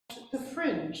the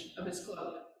fringe of his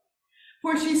cloak.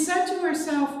 For she said to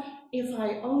herself, "If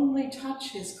I only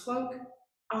touch his cloak,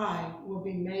 I will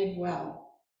be made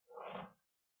well."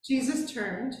 Jesus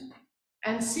turned,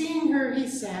 and seeing her, he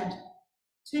said,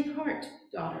 "Take heart,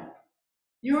 daughter.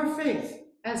 Your faith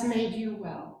has made you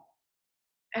well."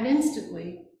 And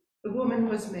instantly the woman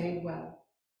was made well.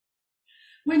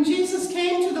 When Jesus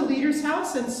came to the leader's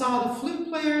house and saw the flute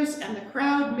players and the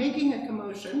crowd making a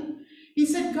commotion, he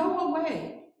said, "Go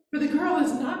away, for the girl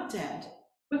is not dead,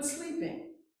 but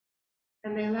sleeping."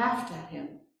 And they laughed at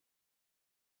him.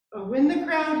 But when the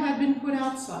crowd had been put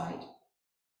outside,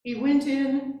 he went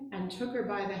in and took her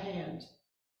by the hand,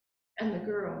 and the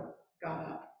girl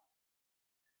got up.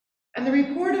 And the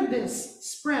report of this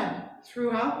spread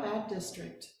throughout that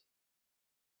district.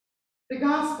 The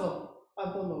Gospel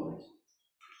of the Lord.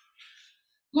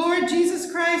 Lord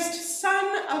Jesus Christ,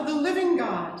 Son of the living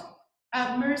God,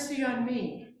 have mercy on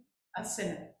me, a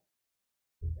sinner.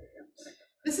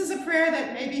 This is a prayer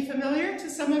that may be familiar to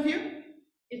some of you.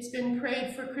 It's been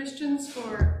prayed for Christians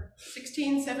for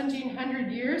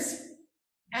 1700 years,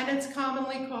 and it's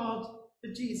commonly called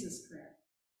the Jesus Prayer.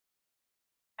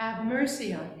 Have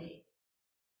mercy on me,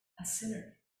 a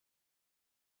sinner.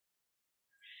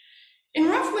 In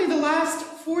roughly the last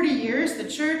 40 years, the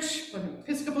Church, the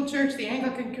Episcopal Church, the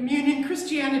Anglican Communion,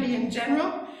 Christianity in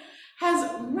general,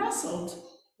 has wrestled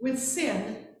with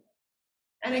sin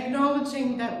and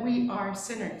acknowledging that we are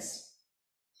sinners.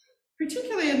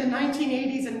 Particularly in the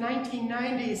 1980s and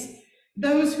 1990s,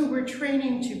 those who were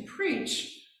training to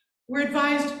preach were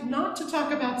advised not to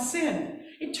talk about sin.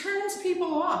 It turns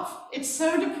people off. It's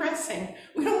so depressing.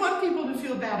 We don't want people to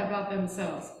feel bad about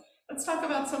themselves. Let's talk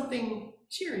about something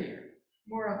cheerier,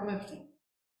 more uplifting.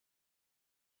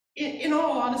 In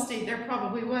all honesty, there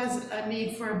probably was a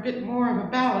need for a bit more of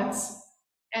a balance,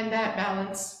 and that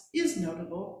balance is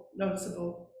noticeable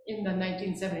in the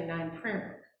 1979 prayer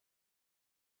book.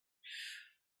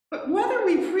 But whether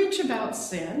we preach about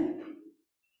sin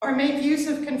or make use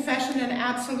of confession and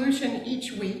absolution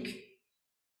each week,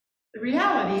 the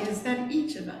reality is that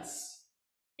each of us,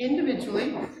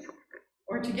 individually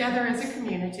or together as a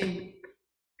community,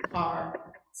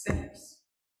 are sinners.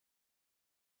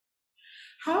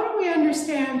 How do we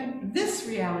understand this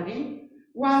reality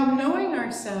while knowing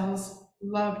ourselves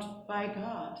loved by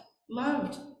God,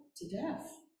 loved to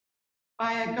death,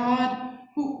 by a God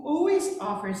who always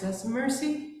offers us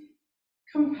mercy,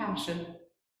 compassion,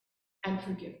 and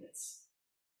forgiveness?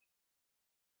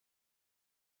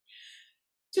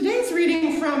 Today's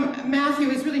reading from Matthew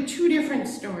is really two different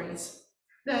stories.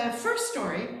 The first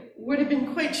story would have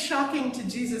been quite shocking to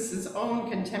Jesus' own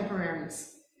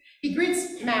contemporaries. He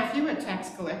greets Matthew, a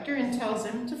tax collector, and tells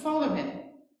him to follow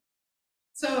him.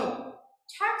 So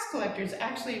tax collectors,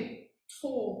 actually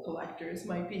toll collectors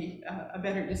might be a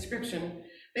better description.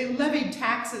 They levied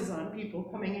taxes on people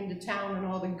coming into town and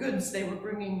all the goods they were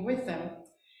bringing with them.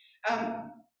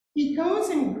 He goes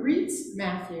and greets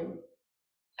Matthew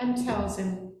and tells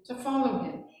him to follow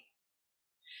him.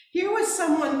 Here was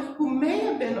someone who may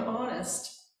have been honest,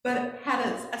 but had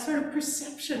a sort of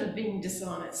perception of being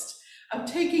dishonest, of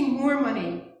taking more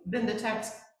money than the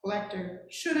tax collector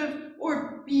should have,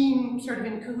 or being sort of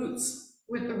in cahoots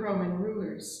with the Roman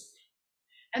rulers,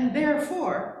 and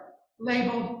therefore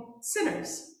labeled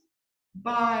sinners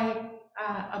by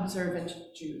observant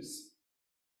Jews.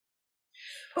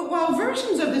 But while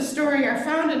versions of this story are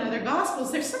found in other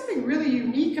Gospels, there's something really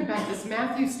unique about this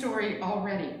Matthew story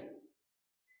already.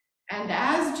 And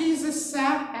as Jesus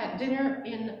sat at dinner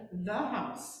in the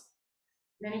house,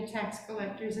 many tax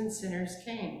collectors and sinners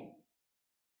came.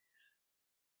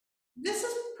 This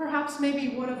is perhaps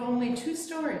maybe one of only two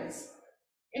stories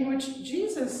in which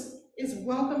Jesus is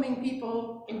welcoming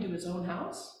people into his own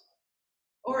house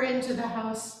or into the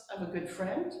house of a good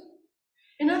friend.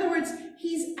 In other words,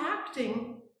 he's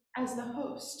acting as the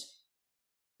host,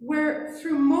 where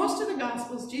through most of the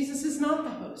Gospels, Jesus is not the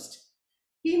host.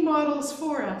 He models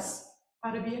for us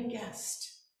how to be a guest,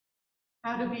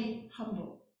 how to be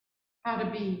humble, how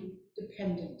to be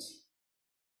dependent.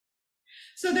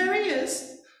 So there he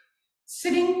is,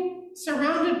 sitting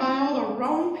surrounded by all the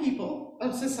wrong people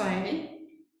of society,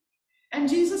 and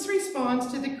Jesus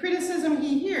responds to the criticism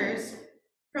he hears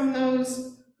from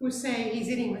those who say he's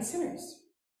eating with sinners.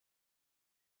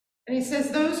 And he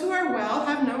says, "Those who are well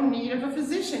have no need of a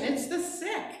physician. It's the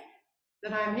sick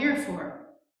that I'm here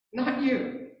for, not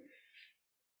you.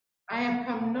 I have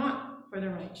come not for the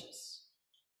righteous,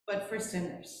 but for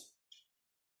sinners."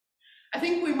 I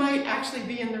think we might actually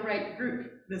be in the right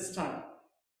group this time.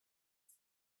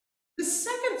 The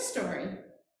second story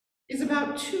is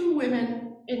about two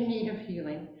women in need of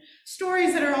healing.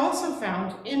 Stories that are also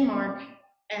found in Mark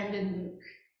and in Luke.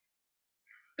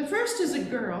 The first is a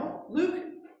girl. Luke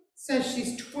says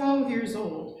she's 12 years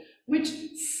old, which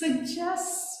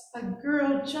suggests a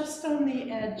girl just on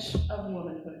the edge of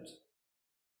womanhood.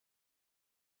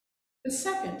 The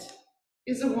second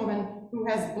is a woman who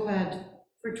has bled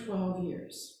for 12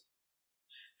 years.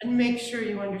 And make sure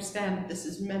you understand that this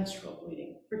is menstrual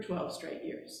bleeding for 12 straight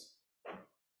years.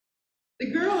 The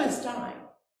girl is dying,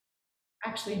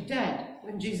 actually dead,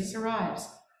 when Jesus arrives.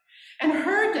 And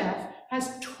her death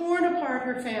has torn apart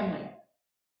her family.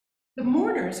 The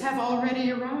mourners have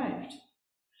already arrived,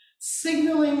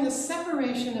 signaling the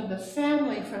separation of the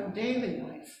family from daily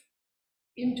life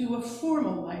into a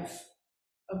formal life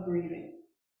of grieving.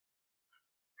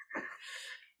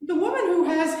 The woman who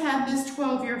has had this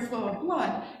 12-year flow of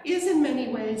blood is in many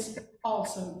ways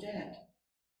also dead.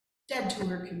 Dead to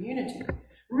her community,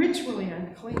 ritually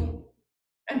unclean.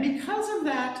 And because of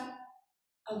that,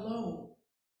 alone,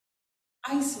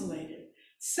 isolated,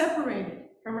 separated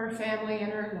from her family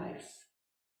and her life.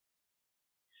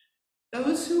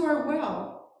 Those who are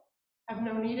well have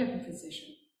no need of a physician,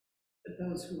 but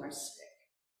those who are sick.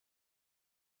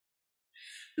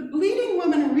 The bleeding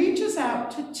woman reaches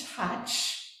out to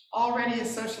touch, already a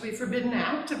socially forbidden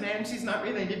act, a man she's not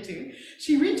related to.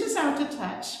 She reaches out to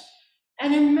touch,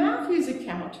 and in Matthew's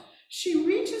account, she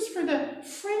reaches for the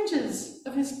fringes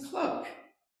of his cloak,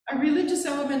 a religious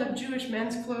element of Jewish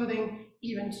men's clothing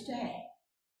even today.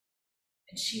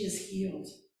 And she is healed.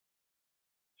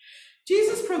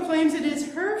 Jesus proclaims it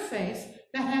is her faith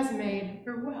that has made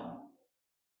her well.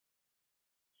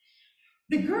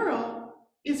 The girl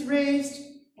is raised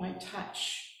by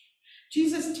touch.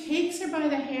 Jesus takes her by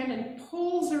the hand and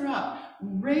pulls her up,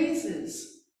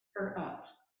 raises her up.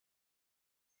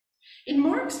 In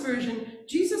Mark's version,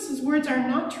 Jesus' words are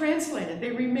not translated.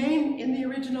 They remain in the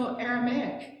original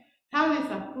Aramaic,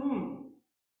 Talitha kum,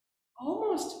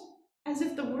 almost as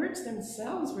if the words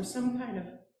themselves were some kind of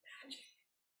magic.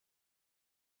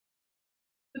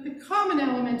 But the common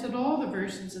element in all the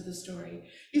versions of the story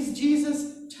is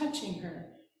Jesus touching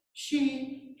her.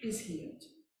 She is healed.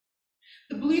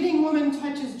 The bleeding woman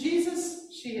touches Jesus,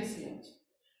 she is healed.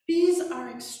 These are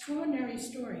extraordinary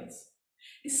stories,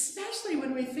 especially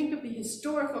when we think of the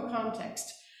historical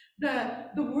context, the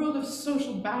world of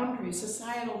social boundaries,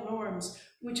 societal norms,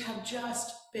 which have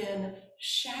just been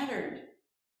shattered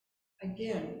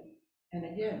again and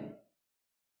again.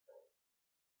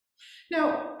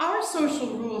 Now, our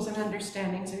social rules and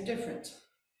understandings are different.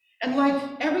 And like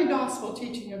every gospel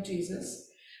teaching of Jesus,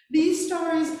 these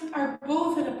stories are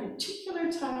both in a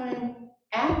particular time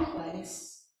and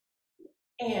place,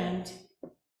 and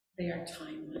they are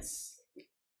timeless.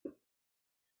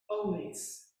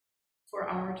 Always for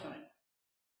our time.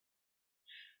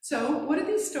 So, what do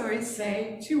these stories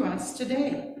say to us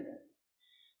today?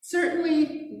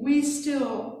 Certainly, we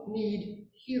still need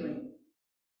healing.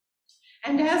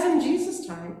 And as in Jesus'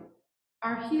 time,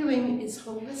 our healing is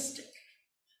holistic.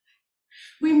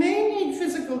 We may need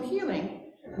physical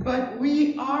healing, but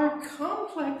we are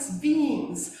complex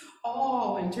beings,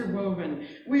 all interwoven.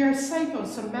 We are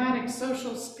psychosomatic,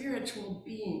 social, spiritual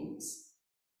beings.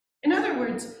 In other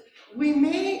words, we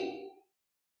may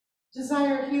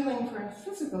desire healing for a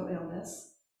physical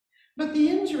illness, but the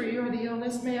injury or the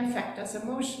illness may affect us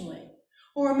emotionally,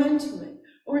 or mentally,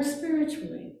 or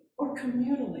spiritually, or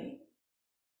communally.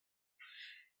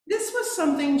 This was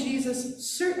something Jesus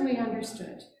certainly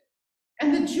understood.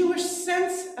 And the Jewish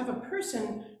sense of a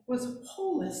person was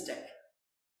holistic,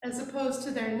 as opposed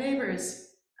to their neighbors,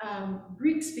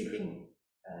 Greek-speaking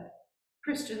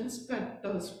Christians, but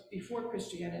those before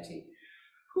Christianity,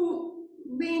 who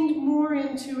leaned more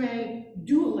into a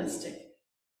dualistic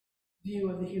view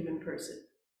of the human person,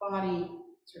 body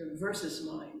sort of versus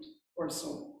mind or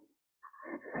soul.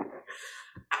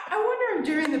 I wonder if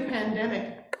during the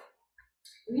pandemic,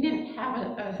 we didn't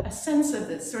have a sense of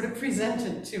this sort of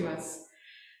presented to us.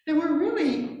 There were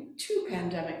really two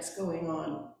pandemics going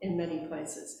on in many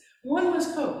places. One was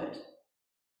COVID,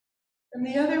 and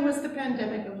the other was the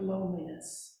pandemic of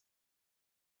loneliness,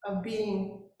 of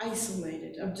being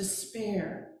isolated, of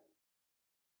despair.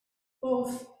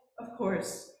 Both, of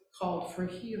course, called for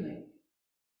healing.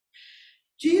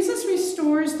 Jesus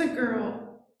restores the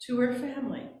girl to her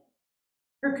family.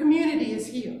 Her community is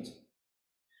healed.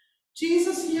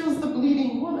 Jesus heals the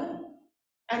bleeding woman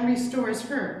and restores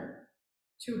her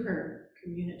to her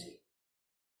community.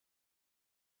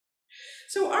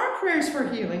 So our prayers for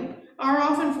healing are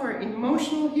often for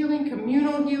emotional healing,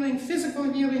 communal healing,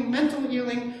 physical healing, mental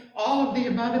healing, all of the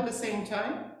above at the same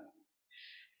time.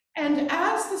 And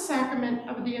as the sacrament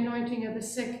of the anointing of the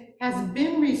sick has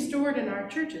been restored in our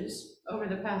churches over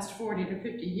the past 40 to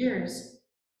 50 years,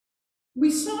 we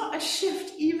saw a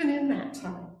shift even in that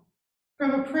time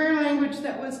from a prayer language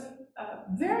that was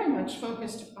very much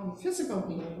focused on physical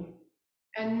healing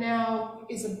and now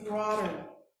is a broader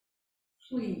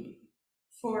plea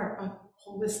for a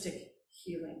holistic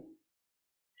healing.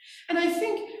 And I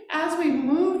think as we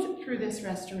moved through this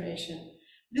restoration,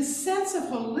 this sense of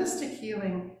holistic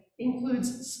healing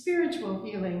includes spiritual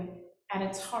healing at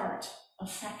its heart,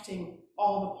 affecting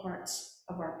all the parts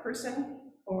of our person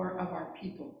or of our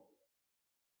people.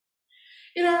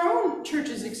 In our own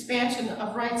church's expansion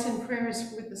of rites and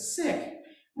prayers with the sick,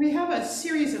 we have a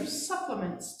series of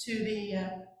supplements to the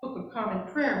Book of Common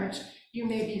Prayer, which you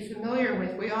may be familiar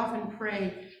with. We often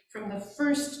pray from the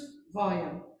first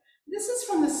volume. This is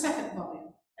from the second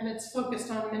volume, and it's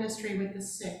focused on ministry with the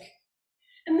sick.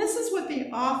 And this is what the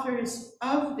authors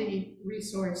of the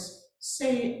resource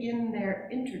say in their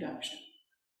introduction.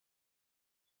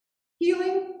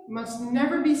 Healing must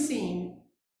never be seen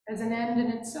as an end in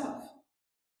itself.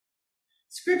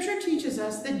 Scripture teaches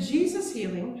us that Jesus'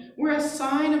 healing were a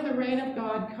sign of the reign of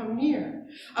God come near,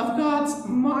 of God's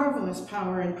marvelous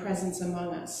power and presence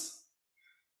among us.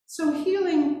 So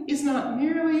healing is not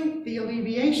merely the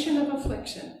alleviation of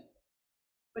affliction,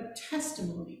 but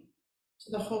testimony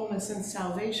to the wholeness and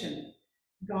salvation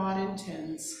God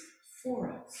intends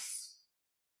for us.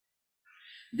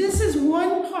 This is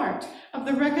one part of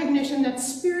the recognition that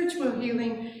spiritual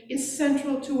healing is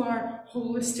central to our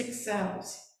holistic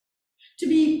selves. To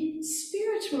be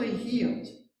spiritually healed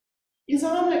is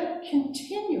on a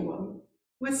continuum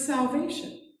with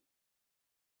salvation.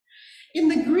 In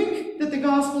the Greek that the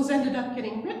Gospels ended up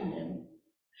getting written in,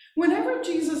 whenever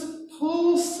Jesus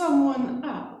pulls someone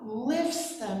up,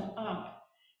 lifts them up,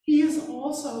 he is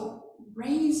also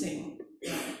raising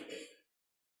them.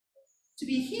 To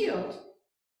be healed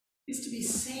is to be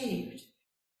saved.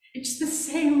 It's the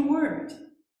same word.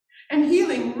 And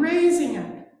healing, raising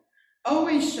up,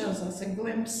 always shows us a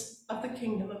glimpse of the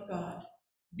kingdom of God,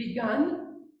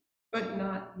 begun, but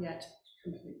not yet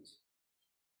complete.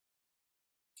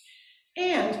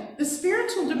 And the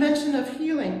spiritual dimension of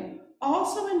healing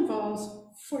also involves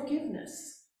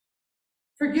forgiveness.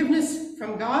 Forgiveness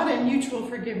from God and mutual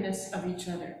forgiveness of each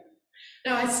other.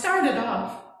 Now, I started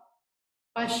off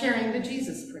by sharing the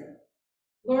Jesus prayer.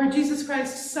 Lord Jesus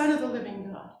Christ, Son of the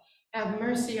living God, have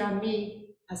mercy on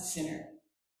me, a sinner.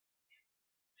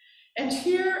 And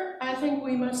here, I think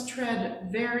we must tread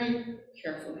very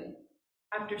carefully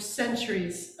after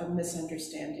centuries of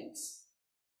misunderstandings.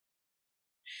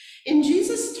 In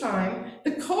Jesus' time,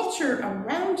 the culture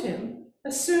around him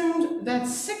assumed that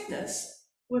sickness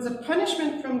was a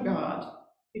punishment from God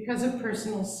because of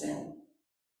personal sin.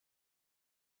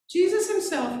 Jesus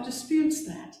himself disputes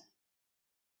that.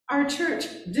 Our church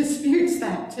disputes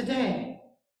that today.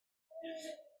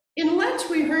 In Lent,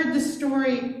 we heard the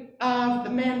story of the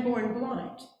man born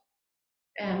blind.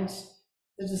 And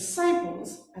the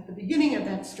disciples, at the beginning of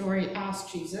that story,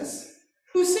 asked Jesus,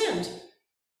 who sinned,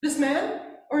 this man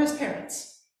or his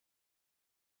parents?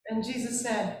 And Jesus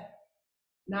said,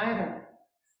 neither.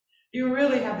 You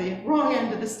really have the wrong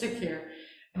end of the stick here.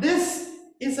 This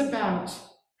is about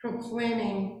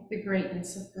proclaiming the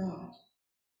greatness of God.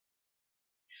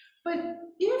 But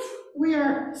if we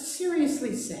are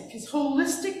seriously sick as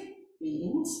holistic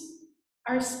beings,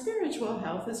 our spiritual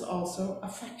health is also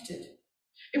affected.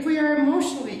 If we are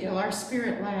emotionally ill, our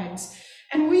spirit lags.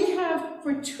 And we have,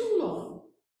 for too long,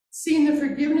 seen the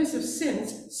forgiveness of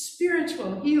sins,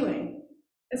 spiritual healing,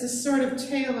 as a sort of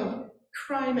tale of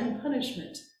crime and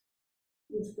punishment,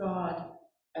 with God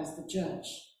as the judge.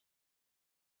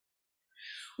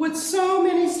 What so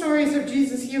many stories of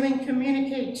Jesus' healing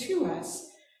communicate to us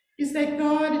is that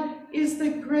God is the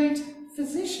great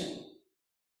physician,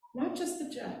 not just the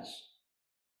judge.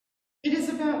 It is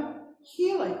about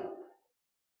healing,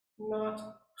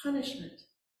 not punishment.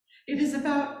 It is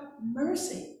about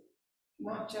mercy,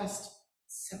 not just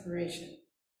separation.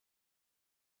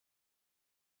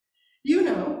 You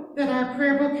know that our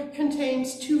prayer book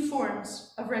contains two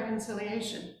forms of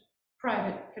reconciliation,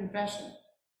 private confession.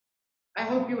 I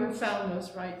hope you have found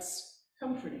those rites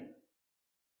comforting.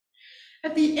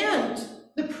 At the end,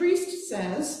 the priest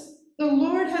says, the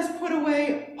Lord has put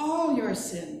away all your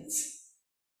sins.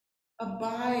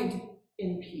 Abide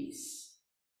in peace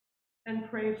and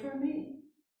pray for me,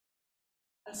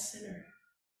 a sinner.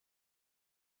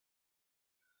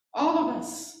 All of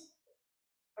us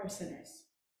are sinners.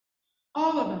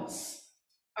 All of us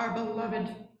are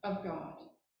beloved of God.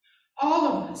 All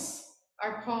of us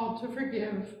are called to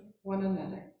forgive one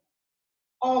another.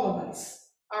 All of us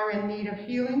are in need of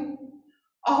healing.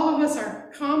 All of us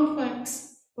are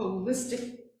complex,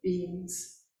 holistic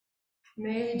beings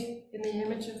made in the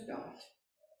image of God.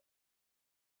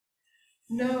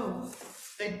 Know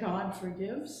that God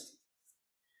forgives,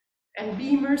 and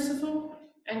be merciful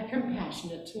and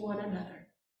compassionate to one another,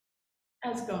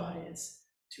 as God is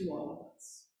to all of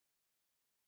us.